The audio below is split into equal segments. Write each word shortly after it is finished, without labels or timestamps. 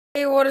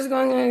Hey, what is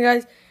going on,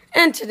 guys?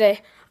 And today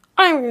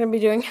I'm going to be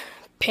doing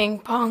ping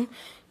pong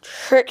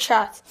trick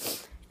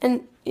shots.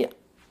 And yeah,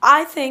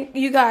 I think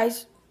you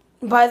guys,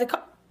 by the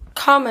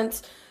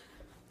comments,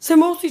 said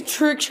mostly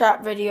trick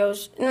shot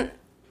videos. And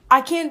I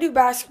can't do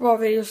basketball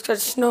videos because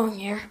it's snowing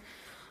here.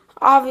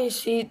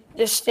 Obviously,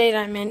 the state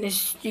I'm in is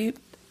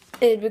stupid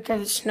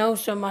because it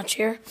snows so much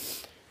here.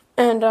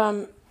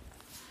 And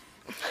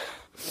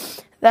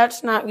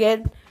that's not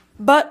good.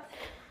 But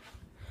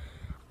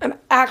I'm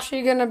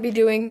actually going to be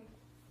doing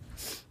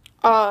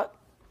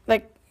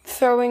like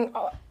throwing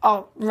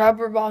a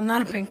rubber ball,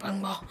 not a ping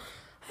pong ball.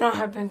 I don't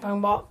have a ping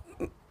pong ball,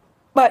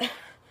 but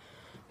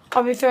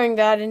I'll be throwing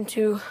that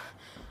into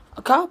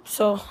a cup.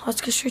 So let's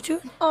get straight to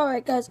it. All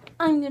right, guys,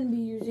 I'm gonna be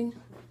using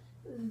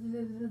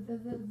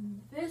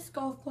this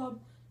golf club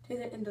to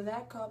get into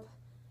that cup.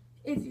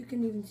 If you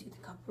can even see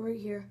the cup right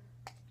here,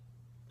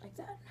 like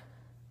that.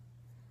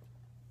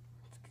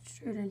 Let's get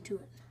straight into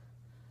it.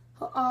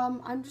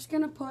 I'm just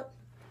gonna put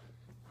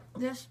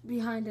this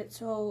behind it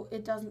so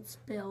it doesn't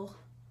spill.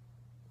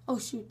 Oh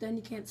shoot, then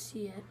you can't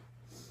see it.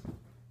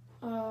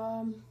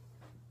 I'll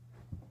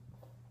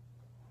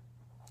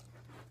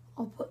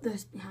put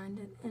this behind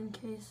it in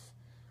case.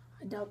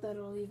 I doubt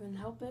that'll even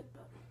help it,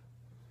 but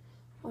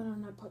why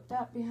don't I put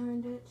that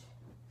behind it?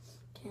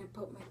 Can't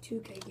put my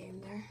 2K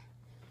game there.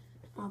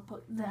 I'll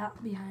put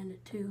that behind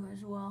it too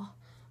as well.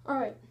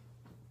 Alright,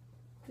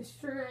 go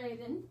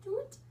straight into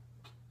it.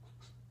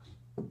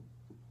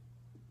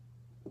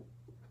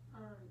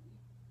 Alright.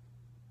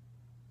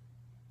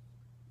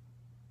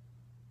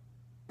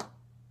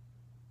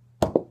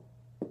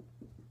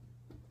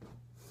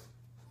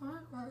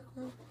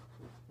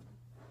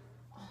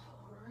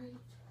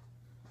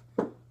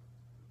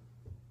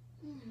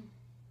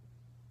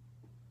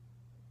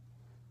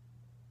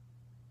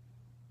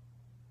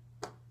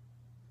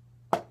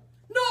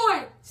 No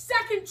way!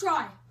 Second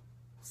try!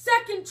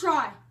 Second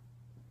try!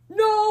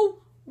 No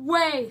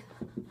way!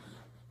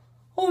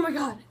 Oh my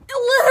god.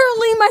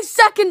 Literally my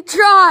second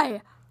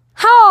try!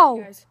 How?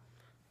 Guys.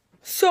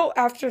 So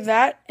after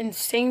that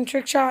insane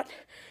trick shot,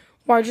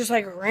 where I just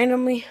like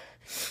randomly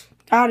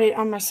got it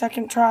on my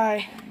second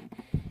try,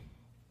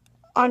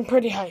 I'm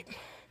pretty hyped.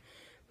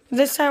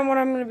 This time what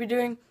I'm going to be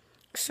doing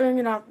is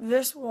swinging up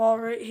this wall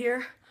right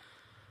here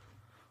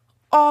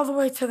all the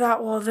way to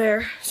that wall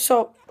there.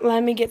 So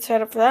let me get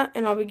set up for that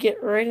and I'll be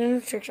getting right into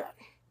the trick shot.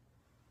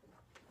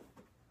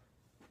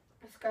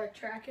 Just gotta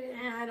track it.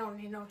 I don't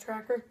need no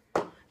tracker.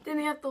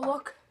 Didn't have to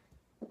look.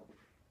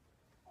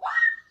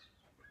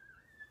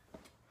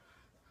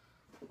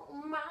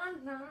 Oh my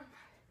god.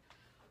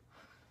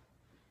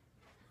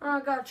 I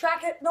gotta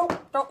track it. Nope,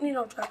 don't need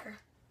no tracker.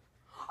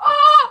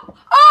 Oh!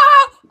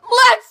 Oh!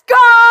 Let's go!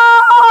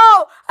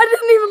 I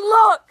didn't even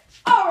look.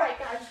 All right,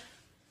 guys.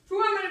 So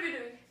what I'm gonna be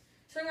doing,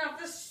 swinging off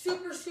this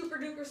super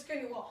duper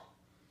skinny wall.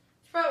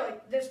 It's probably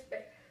like this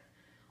big.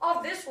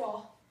 Off this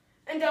wall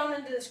and down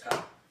into this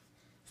cup.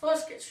 So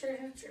let's get straight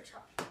into the trick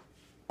shot.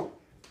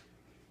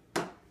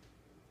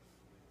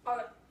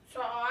 Okay,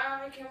 so I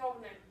already came up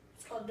with a name.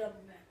 It's called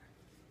double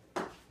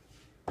back.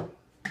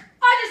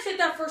 I just hit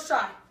that first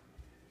try.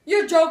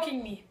 You're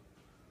joking me.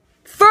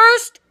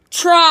 First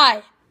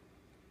try.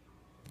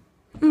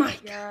 My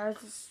God,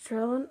 just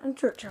drilling and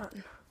trick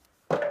shotting.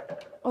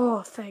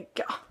 Oh, thank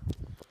God.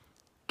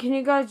 Can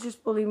you guys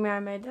just believe me? I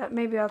made that.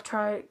 Maybe I'll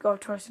try it, go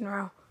twice in a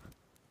row.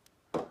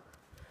 Oh,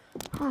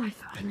 I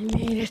finally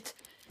made it.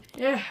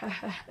 Yes.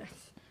 I'm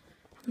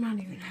not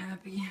even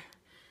happy.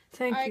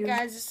 Thank you. All right,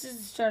 guys, this is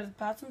the start of the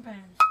pots and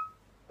pans.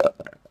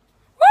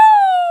 Woo!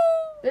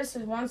 This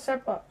is one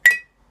step up.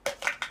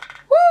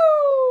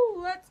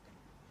 Woo!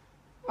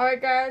 All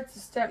right, guys, this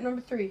is step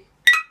number 3.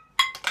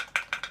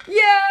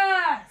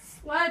 Yes!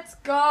 Let's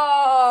go!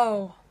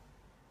 All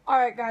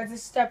right, guys, this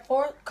is step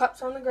 4.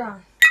 Cups on the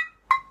ground.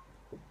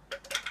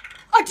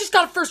 I just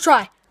got a first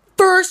try.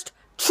 First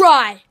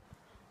try.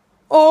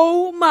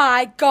 Oh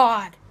my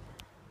god.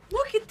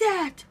 Look at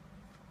that.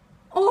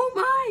 Oh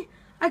my.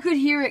 I could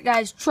hear it,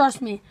 guys.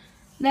 Trust me.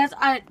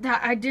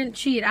 I didn't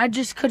cheat. I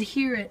just could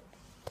hear it.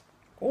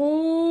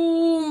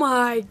 Oh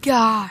my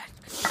god.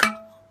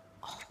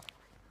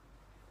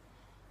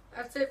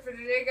 That's it for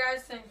today,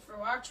 guys. Thanks for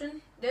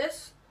watching.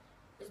 This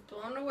is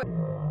Blown Away.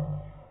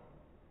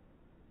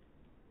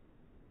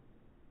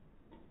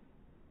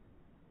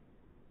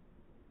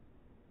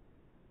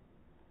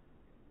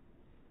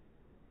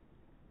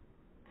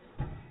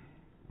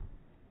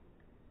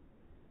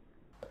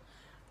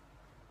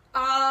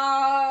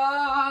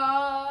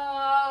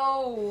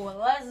 Oh,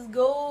 let's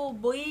go,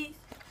 boys.